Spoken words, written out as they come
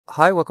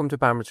Hi, welcome to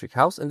Parametric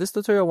House. In this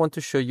tutorial, I want to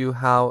show you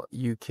how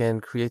you can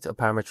create a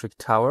parametric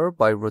tower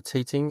by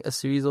rotating a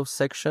series of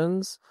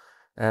sections.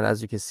 And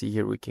as you can see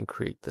here, we can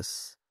create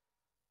this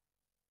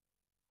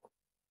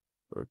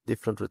for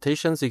different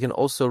rotations. You can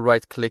also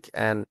right-click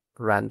and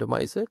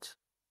randomize it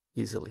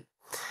easily.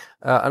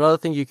 Another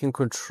thing you can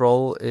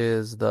control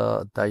is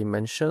the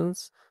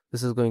dimensions.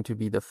 This is going to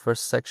be the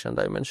first section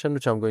dimension,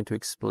 which I'm going to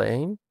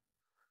explain,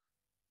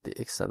 the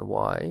X and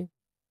Y.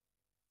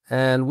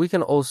 And we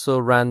can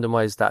also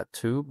randomize that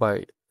too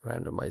by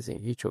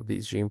randomizing each of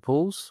these gene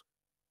pools.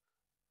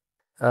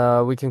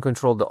 We can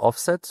control the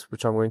offset,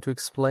 which I'm going to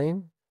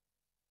explain.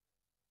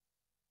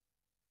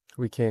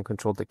 We can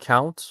control the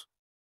count.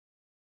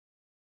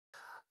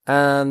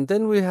 And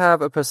then we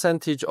have a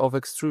percentage of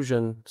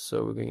extrusion.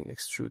 So we're going to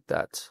extrude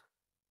that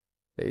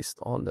based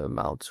on the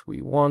amount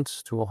we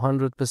want, to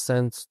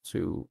 100%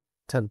 to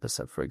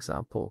 10%, for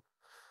example.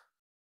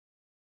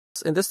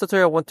 In this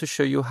tutorial, I want to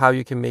show you how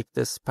you can make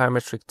this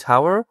parametric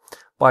tower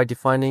by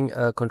defining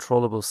a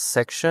controllable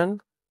section.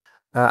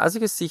 As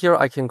you can see here,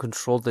 I can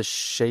control the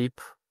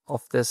shape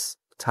of this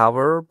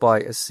tower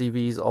by a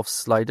series of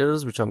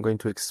sliders, which I'm going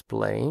to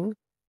explain.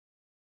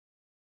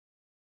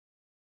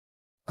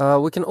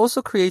 We can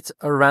also create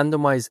a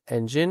randomize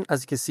engine.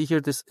 As you can see here,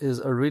 this is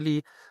a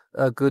really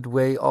good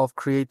way of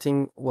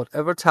creating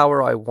whatever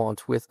tower I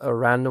want with a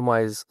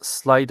randomize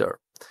slider.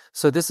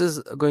 So this is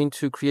going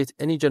to create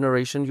any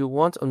generation you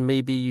want, or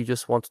maybe you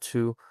just want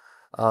to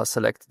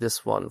select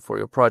this one for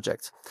your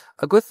project.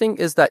 A good thing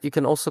is that you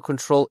can also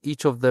control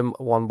each of them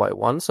one by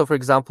one. So for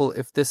example,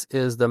 if this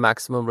is the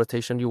maximum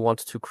rotation you want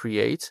to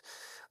create,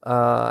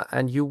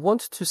 and you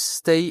want to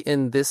stay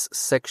in this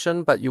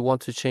section, but you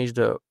want to change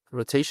the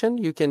rotation,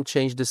 you can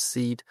change the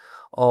seed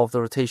of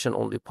the rotation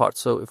only part.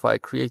 So if I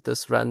create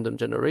this random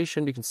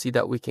generation, you can see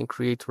that we can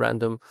create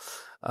random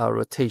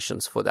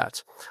rotations for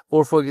that.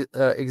 Or for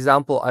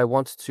example, I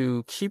want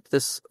to keep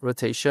this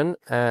rotation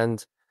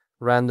and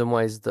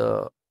randomize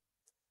the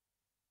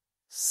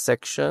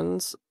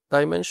sections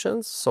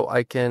dimensions, so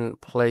I can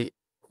play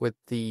with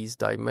these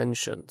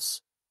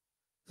dimensions.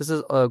 This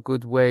is a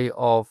good way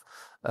of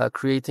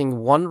creating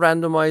one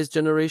randomized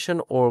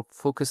generation or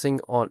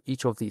focusing on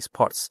each of these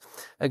parts.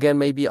 Again,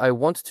 maybe I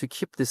want to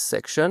keep this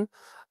section.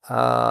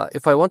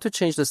 If I want to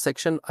change the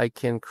section, I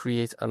can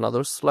create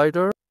another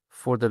slider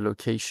for the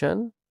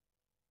location.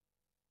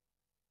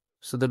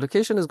 So the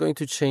location is going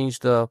to change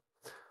the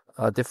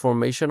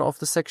deformation of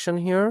the section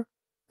here.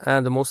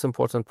 And the most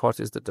important part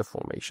is the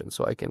deformation.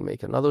 So I can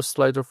make another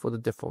slider for the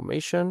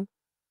deformation,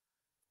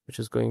 which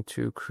is going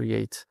to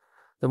create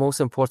the most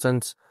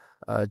important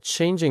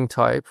changing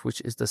type,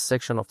 which is the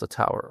section of the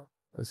tower.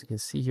 As you can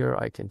see here,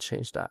 I can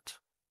change that.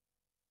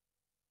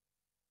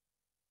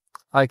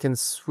 I can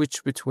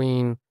switch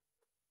between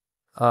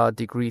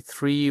degree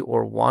 3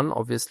 or 1.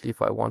 Obviously,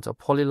 if I want a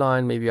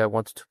polyline, maybe I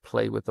want to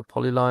play with the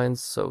polylines.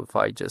 So if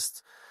I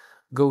just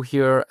go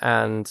here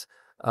and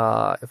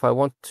if I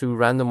want to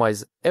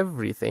randomize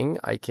everything,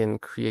 I can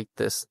create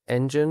this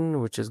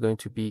engine, which is going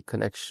to be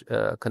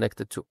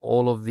connected to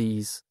all of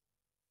these.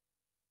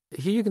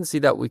 Here you can see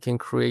that we can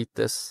create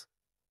this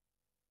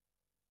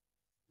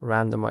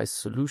randomized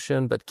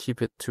solution, but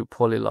keep it to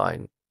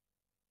polyline.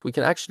 We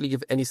can actually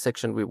give any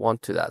section we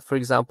want to that. For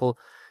example,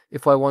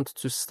 if I want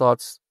to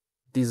start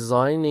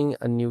designing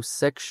a new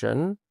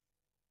section,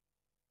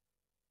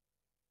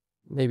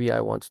 maybe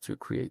I want to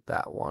create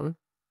that one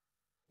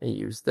and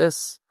use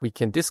this. We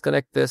can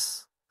disconnect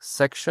this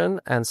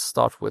section and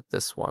start with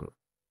this one.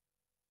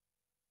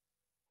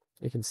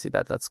 You can see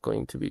that that's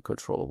going to be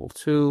controllable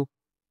too.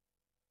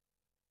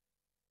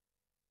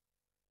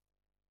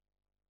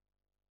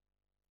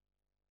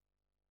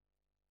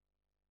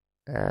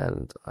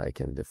 And I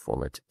can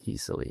deform it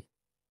easily.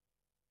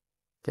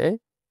 Okay.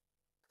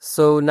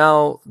 So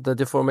now the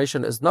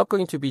deformation is not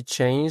going to be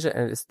changed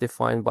and it's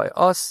defined by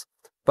us.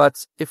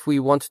 But if we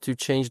want to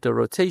change the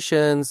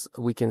rotations,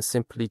 we can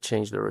simply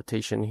change the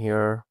rotation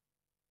here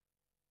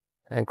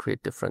and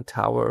create different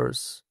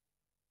towers,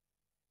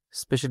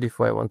 especially if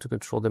I want to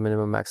control the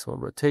minimum maximum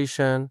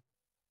rotation.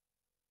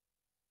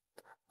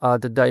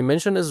 The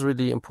dimension is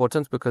really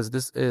important because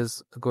this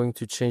is going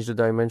to change the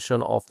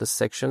dimension of the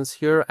sections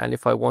here. And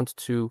if I want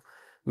to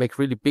make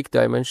really big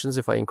dimensions,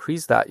 if I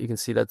increase that, you can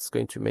see that's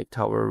going to make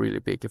tower really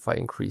big if I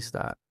increase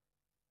that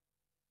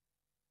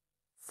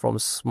from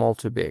small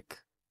to big.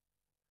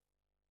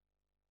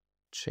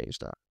 Change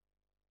that.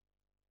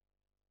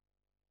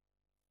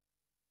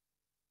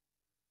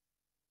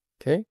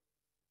 Okay.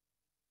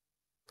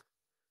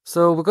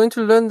 So we're going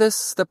to learn this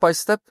step by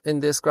step in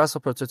this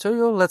Grasshopper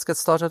tutorial. Let's get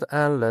started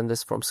and learn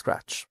this from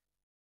scratch.